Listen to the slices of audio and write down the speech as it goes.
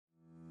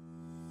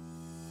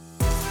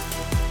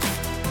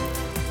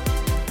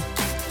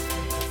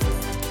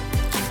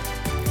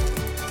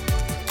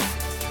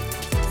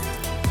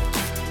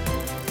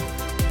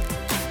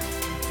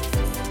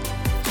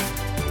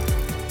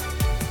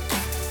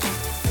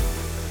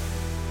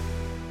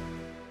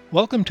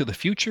Welcome to The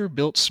Future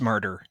Built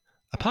Smarter,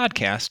 a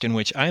podcast in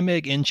which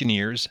IMEG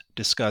engineers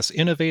discuss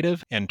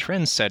innovative and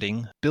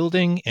trend-setting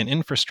building and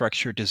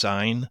infrastructure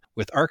design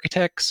with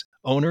architects,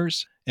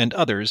 owners, and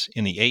others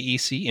in the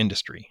AEC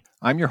industry.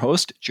 I'm your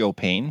host, Joe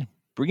Payne,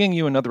 bringing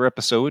you another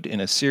episode in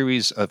a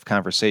series of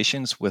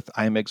conversations with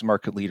IMEG's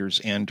market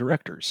leaders and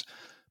directors.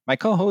 My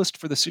co-host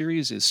for the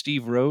series is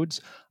Steve Rhodes,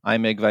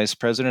 IMEG Vice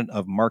President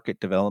of Market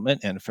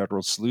Development and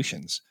Federal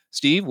Solutions.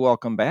 Steve,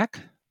 welcome back.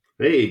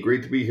 Hey,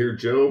 great to be here,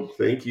 Joe.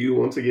 Thank you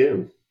once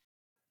again.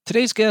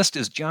 Today's guest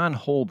is John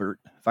Holbert,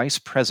 Vice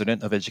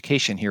President of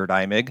Education here at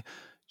IMEG,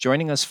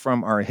 joining us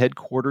from our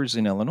headquarters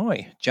in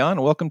Illinois.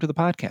 John, welcome to the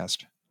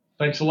podcast.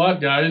 Thanks a lot,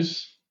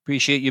 guys.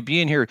 Appreciate you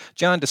being here.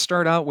 John, to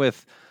start out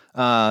with,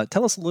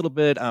 tell us a little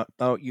bit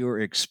about your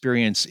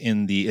experience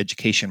in the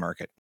education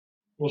market.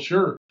 Well,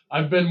 sure.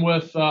 I've been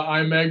with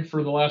IMEG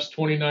for the last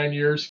 29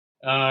 years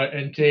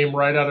and came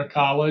right out of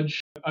college.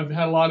 I've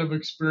had a lot of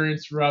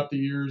experience throughout the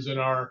years in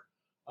our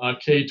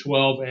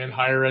K-12 and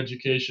higher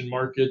education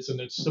markets,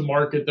 and it's the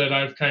market that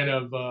I've kind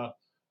of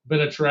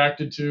been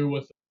attracted to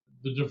with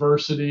the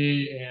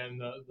diversity and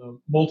the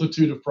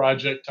multitude of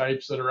project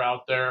types that are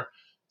out there.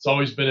 It's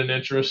always been an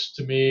interest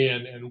to me,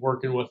 and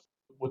working with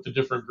the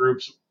different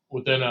groups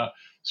within a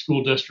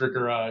school district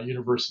or a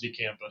university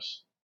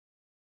campus.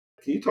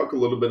 Can you talk a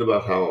little bit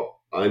about how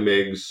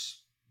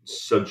IMEG's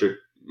subject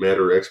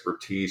matter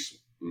expertise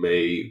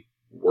may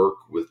work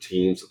with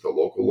teams at the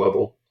local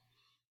level?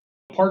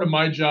 Part of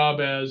my job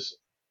as,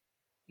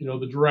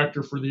 the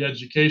director for the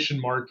education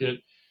market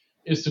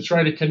is to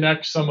try to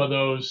connect some of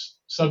those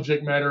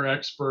subject matter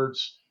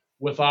experts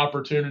with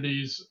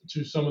opportunities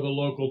to some of the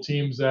local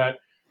teams that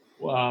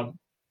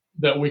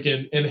we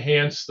can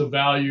enhance the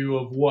value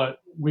of what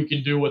we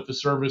can do with the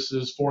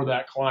services for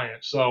that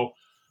client. So,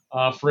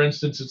 for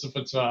instance, if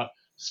it's a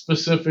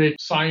specific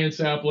science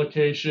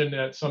application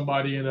that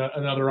somebody in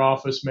another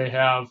office may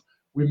have,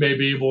 we may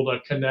be able to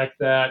connect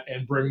that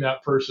and bring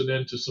that person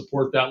in to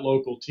support that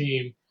local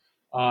team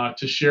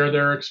to share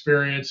their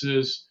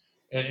experiences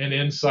and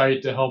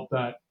insight to help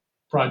that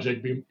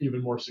project be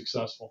even more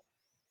successful.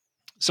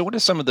 So what are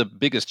some of the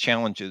biggest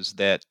challenges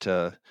that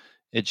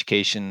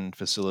education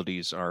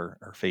facilities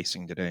are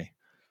facing today?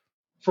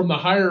 From the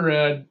higher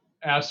ed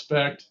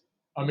aspect,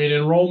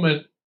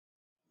 enrollment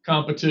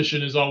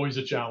competition is always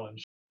a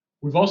challenge.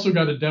 We've also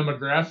got a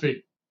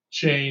demographic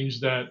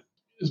change that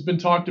has been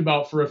talked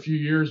about for a few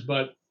years,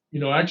 but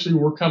actually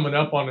we're coming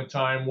up on a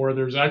time where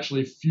there's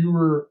actually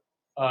fewer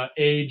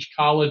age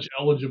college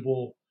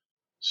eligible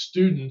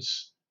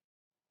students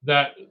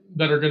that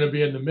are going to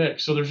be in the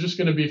mix. So there's just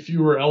going to be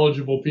fewer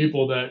eligible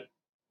people that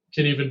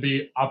can even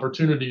be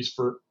opportunities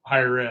for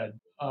higher ed.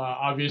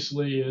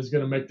 Obviously is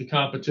going to make the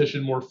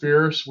competition more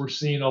fierce. We're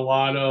seeing a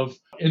lot of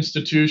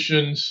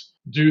institutions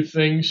do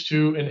things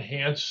to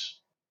enhance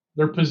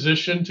their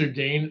position to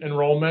gain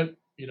enrollment.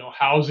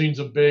 Housing's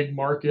a big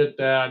market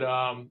that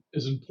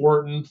is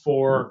important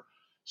for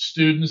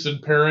students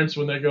and parents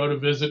when they go to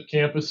visit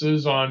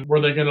campuses on where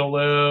they're going to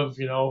live.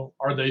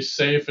 Are they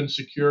safe and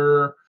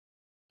secure?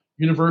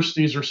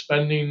 Universities are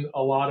spending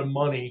a lot of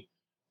money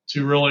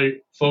to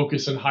really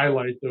focus and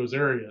highlight those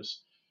areas.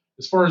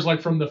 As far as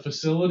from the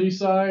facility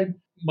side,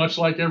 much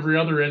like every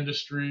other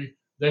industry,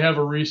 they have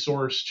a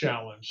resource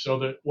challenge. So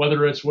that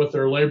whether it's with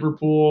their labor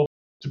pool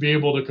to be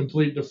able to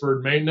complete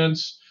deferred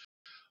maintenance,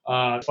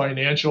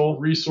 financial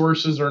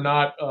resources are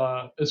not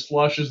as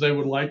flush as they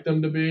would like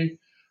them to be,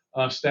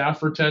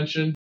 staff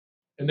retention.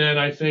 And then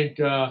I think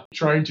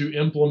trying to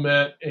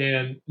implement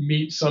and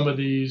meet some of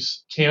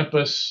these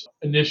campus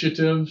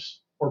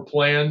initiatives or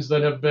plans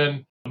that have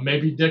been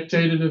maybe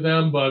dictated to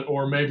them,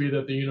 or maybe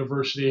that the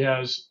university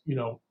has,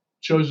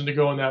 chosen to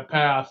go in that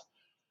path.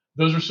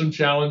 Those are some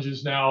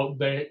challenges now.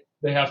 They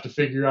have to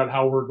figure out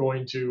how we're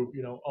going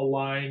to,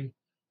 align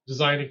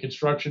design and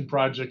construction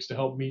projects to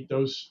help meet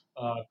those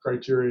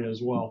criteria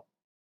as well.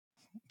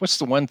 What's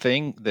the one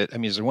thing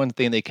is there one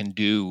thing they can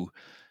do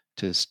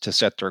to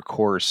set their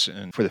course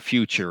and for the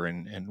future,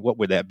 and what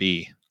would that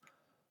be?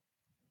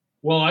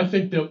 Well, I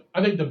think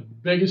the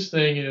biggest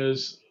thing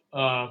is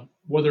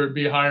whether it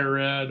be higher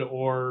ed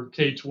or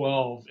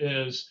K-12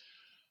 is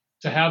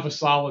to have a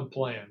solid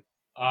plan.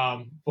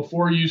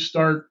 Before you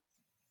start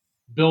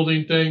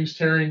building things,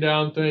 tearing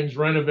down things,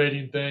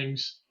 renovating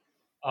things,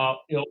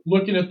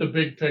 looking at the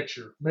big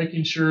picture,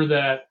 making sure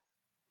that,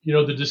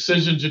 the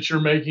decisions that you're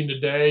making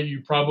today,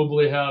 you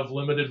probably have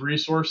limited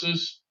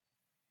resources.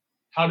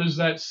 How does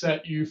that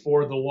set you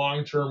for the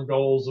long-term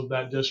goals of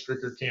that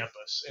district or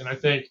campus? And I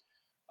think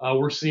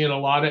we're seeing a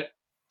lot of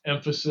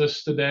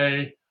emphasis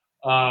today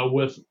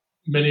with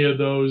many of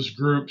those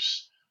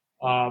groups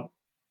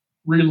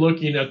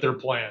relooking at their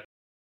plan.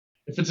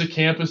 If it's a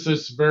campus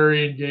that's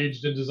very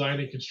engaged in design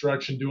and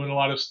construction, doing a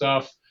lot of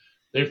stuff,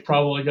 they've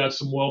probably got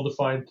some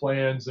well-defined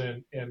plans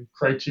and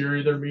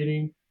criteria they're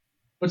meeting.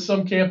 But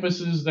some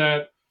campuses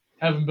that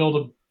haven't built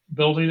a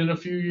building in a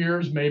few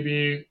years,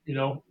 maybe,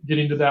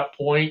 getting to that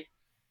point,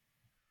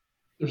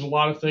 there's a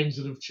lot of things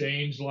that have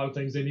changed, a lot of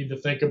things they need to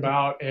think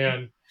about.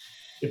 And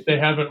if they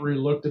haven't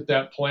relooked at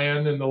that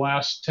plan in the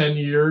last 10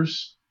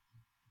 years,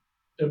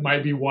 it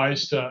might be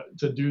wise to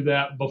do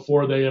that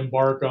before they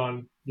embark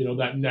on,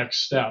 that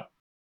next step.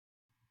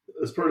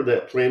 As part of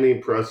that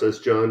planning process,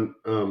 John,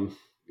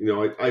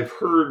 I've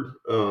heard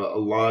a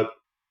lot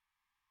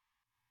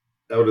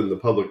out in the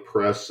public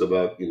press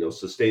about,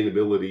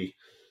 sustainability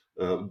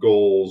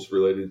goals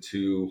related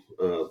to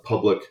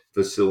public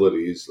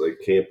facilities like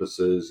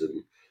campuses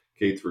and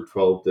K through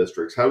 12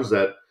 districts. How's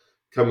that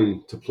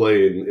coming to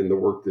play in the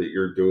work that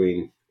you're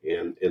doing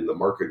and in the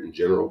market in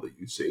general that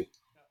you see?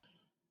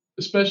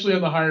 Especially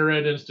in the higher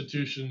ed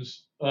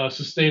institutions,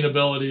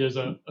 sustainability is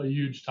a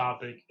huge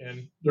topic,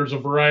 and there's a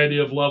variety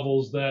of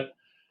levels that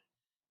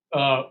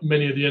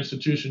many of the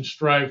institutions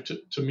strive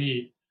to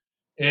meet.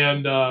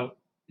 And,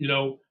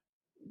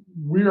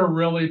 we are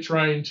really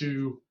trying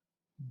to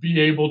be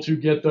able to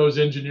get those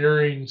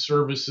engineering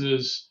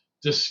services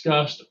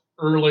discussed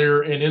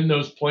earlier and in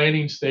those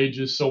planning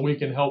stages so we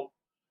can help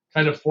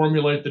kind of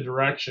formulate the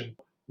direction.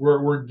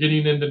 We're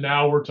getting into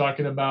now, we're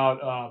talking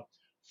about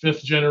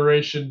fifth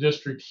generation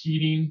district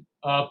heating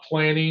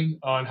planning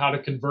on how to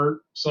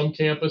convert some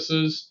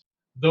campuses.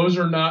 Those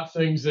are not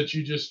things that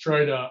you just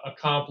try to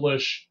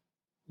accomplish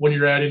when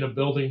you're adding a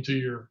building to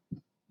your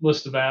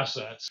list of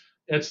assets.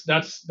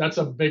 That's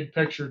a big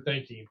picture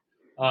thinking.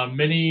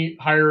 Many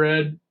higher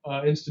ed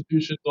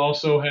institutions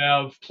also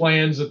have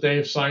plans that they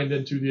have signed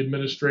into the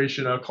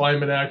administration, a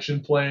climate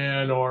action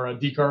plan or a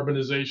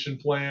decarbonization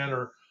plan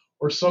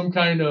or some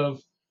kind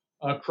of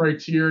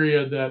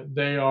criteria that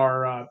they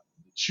are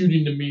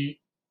shooting to meet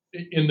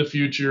in the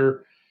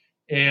future.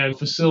 And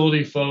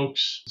facility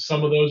folks,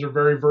 some of those are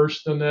very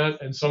versed in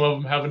that, and some of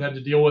them haven't had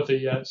to deal with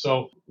it yet.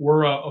 So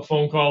we're a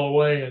phone call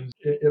away, and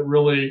it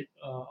really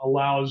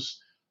allows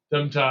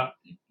them to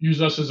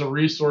use us as a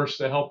resource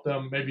to help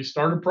them maybe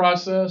start a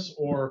process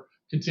or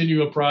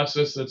continue a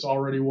process that's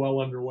already well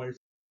underway.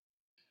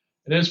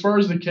 And as far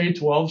as the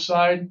K-12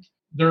 side,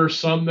 there are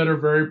some that are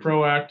very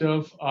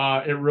proactive.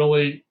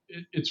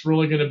 It's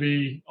really going to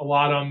be a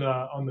lot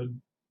on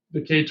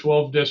the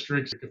K-12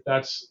 districts. If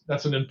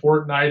that's an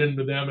important item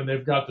to them, and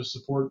they've got the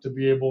support to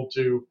be able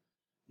to,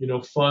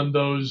 fund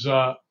those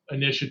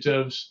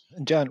initiatives.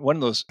 John, one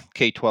of those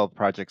K-12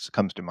 projects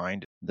comes to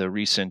mind, the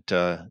recent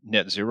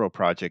net zero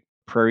project,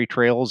 Prairie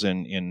Trails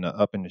in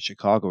up in the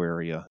Chicago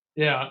area.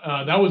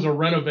 Yeah, that was a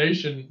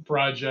renovation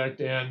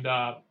project, and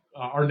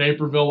our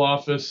Naperville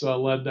office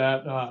led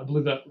that. I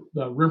believe that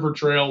the River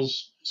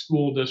Trails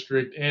School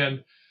District,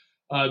 and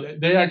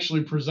they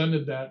actually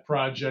presented that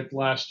project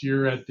last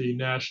year at the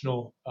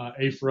National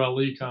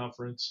A4LE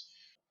conference.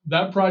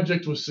 That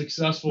project was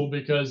successful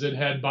because it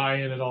had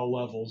buy-in at all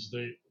levels.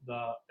 The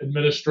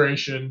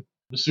administration,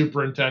 the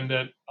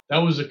superintendent, that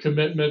was a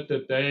commitment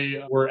that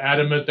they were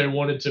adamant they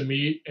wanted to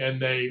meet,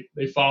 and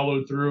they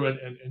followed through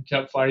and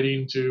kept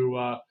fighting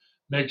to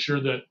make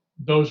sure that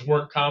those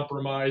weren't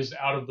compromised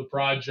out of the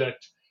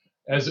project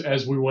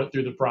as we went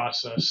through the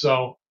process.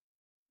 So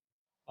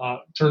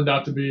turned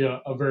out to be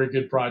a very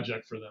good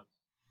project for them.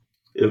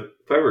 If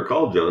I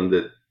recall, John,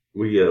 that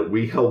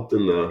we helped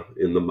in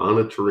the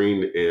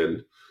monitoring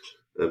and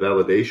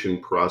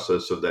validation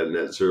process of that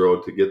net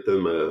zero to get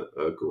them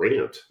a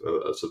grant,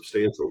 a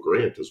substantial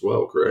grant as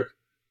well, correct?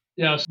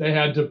 Yes, they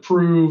had to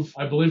prove,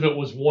 I believe it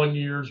was 1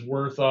 year's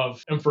worth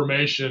of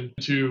information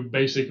to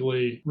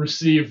basically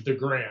receive the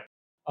grant.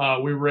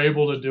 We were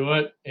able to do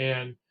it,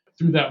 and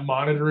through that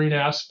monitoring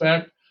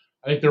aspect,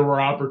 I think there were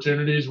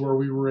opportunities where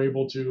we were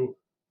able to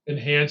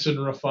enhance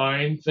and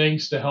refine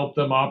things to help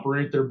them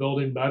operate their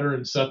building better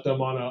and set them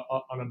on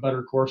a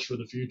better course for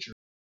the future.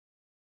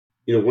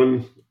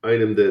 One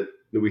item that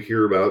we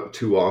hear about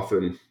too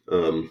often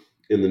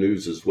in the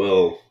news as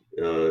well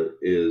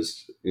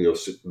is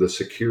the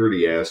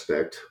security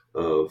aspect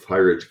of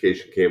higher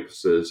education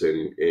campuses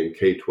and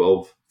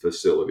K-12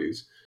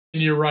 facilities.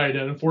 And you're right,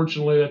 and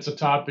unfortunately, that's a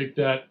topic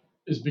that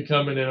is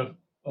becoming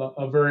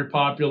a very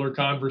popular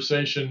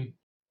conversation.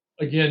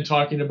 Again,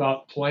 talking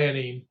about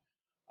planning,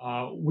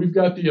 we've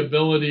got the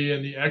ability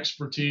and the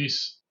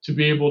expertise to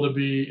be able to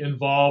be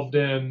involved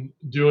in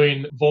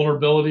doing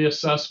vulnerability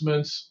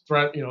assessments,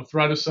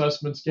 threat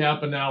assessments,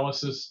 gap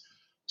analysis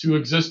to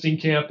existing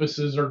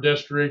campuses or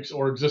districts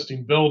or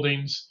existing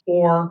buildings,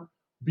 or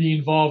be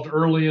involved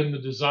early in the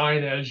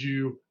design as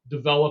you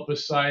develop a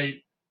site,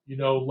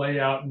 lay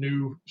out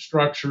new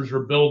structures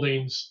or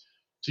buildings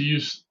to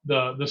use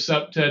the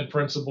CPTED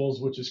principles,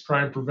 which is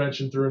crime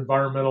prevention through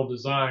environmental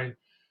design.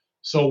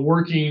 So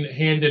working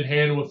hand in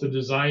hand with the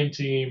design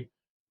team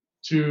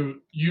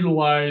to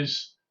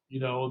utilize,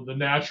 the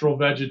natural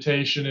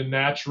vegetation and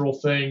natural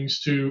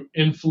things to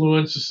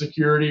influence the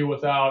security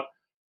without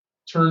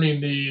turning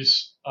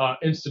these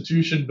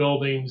institution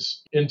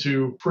buildings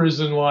into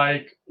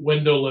prison-like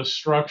windowless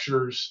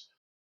structures.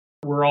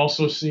 We're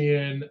also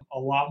seeing a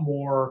lot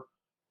more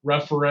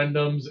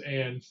referendums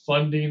and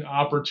funding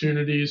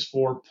opportunities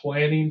for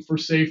planning for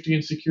safety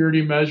and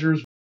security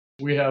measures.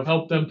 We have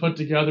helped them put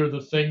together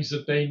the things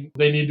that they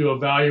need to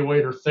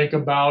evaluate or think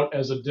about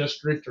as a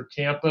district or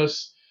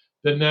campus.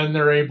 Then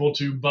they're able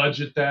to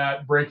budget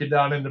that, break it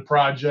down into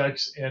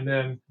projects, and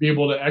then be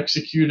able to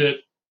execute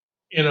it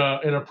in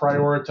a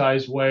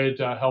prioritized way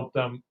to help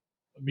them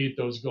meet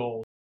those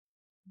goals.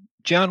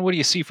 John, what do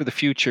you see for the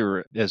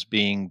future as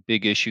being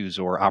big issues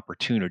or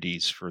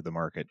opportunities for the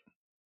market?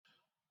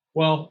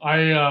 Well,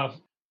 I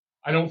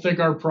don't think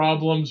our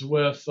problems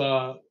with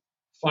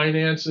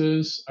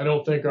finances, I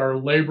don't think our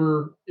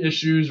labor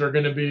issues are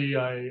going to be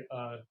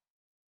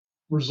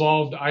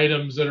resolved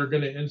items that are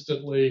going to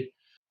instantly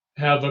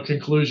have a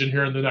conclusion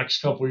here in the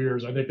next couple of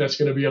years. I think that's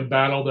going to be a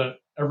battle that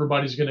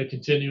everybody's going to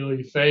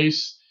continually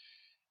face.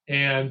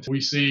 And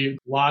we see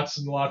lots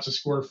and lots of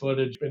square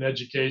footage in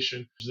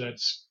education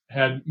that's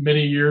had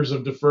many years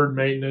of deferred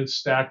maintenance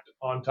stacked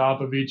on top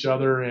of each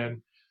other.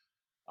 And,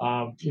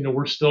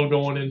 we're still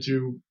going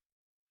into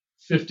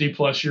 50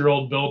 plus year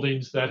old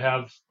buildings that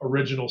have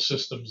original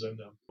systems in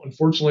them.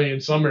 Unfortunately,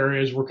 in some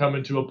areas, we're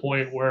coming to a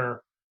point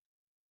where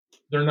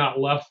they're not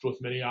left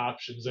with many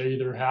options. They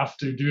either have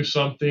to do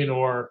something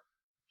or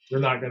they're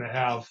not going to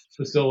have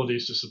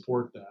facilities to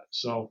support that.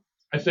 So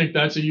I think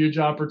that's a huge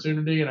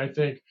opportunity. And I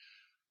think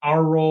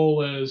our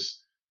role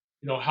is,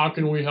 how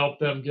can we help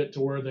them get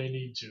to where they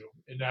need to?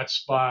 And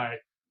that's by,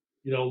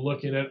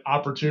 looking at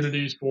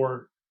opportunities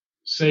for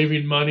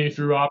saving money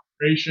through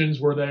operations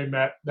where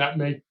that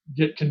may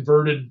get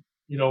converted,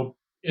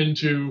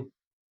 into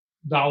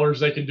dollars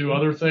they can do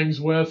other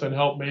things with and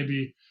help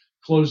maybe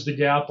close the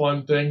gap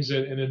on things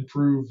and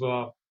improve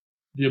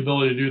the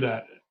ability to do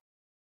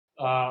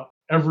that.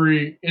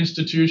 Every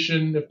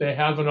institution, if they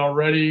haven't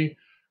already,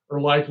 are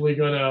likely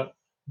going to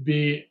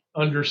be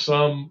under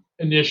some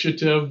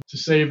initiative to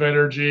save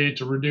energy,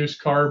 to reduce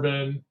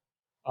carbon.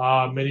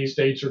 Many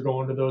states are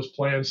going to those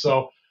plans.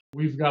 So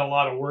we've got a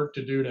lot of work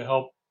to do to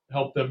help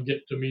them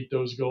get to meet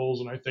those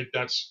goals. And I think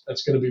that's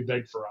going to be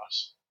big for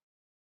us.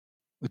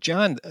 Well,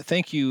 John,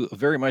 thank you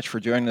very much for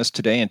joining us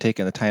today and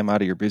taking the time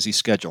out of your busy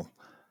schedule.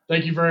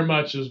 Thank you very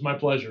much. It was my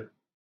pleasure.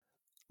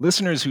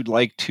 Listeners who'd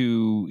like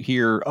to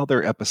hear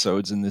other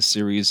episodes in this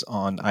series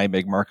on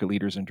IMEG market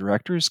leaders and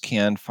directors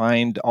can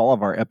find all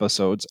of our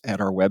episodes at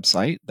our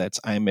website. That's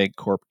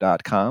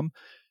imegcorp.com.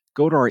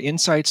 Go to our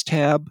Insights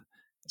tab,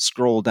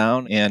 scroll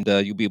down, and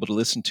you'll be able to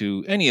listen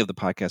to any of the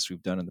podcasts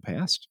we've done in the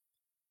past.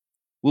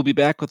 We'll be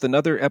back with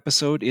another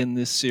episode in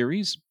this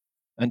series.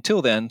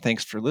 Until then,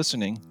 thanks for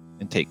listening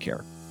and take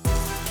care.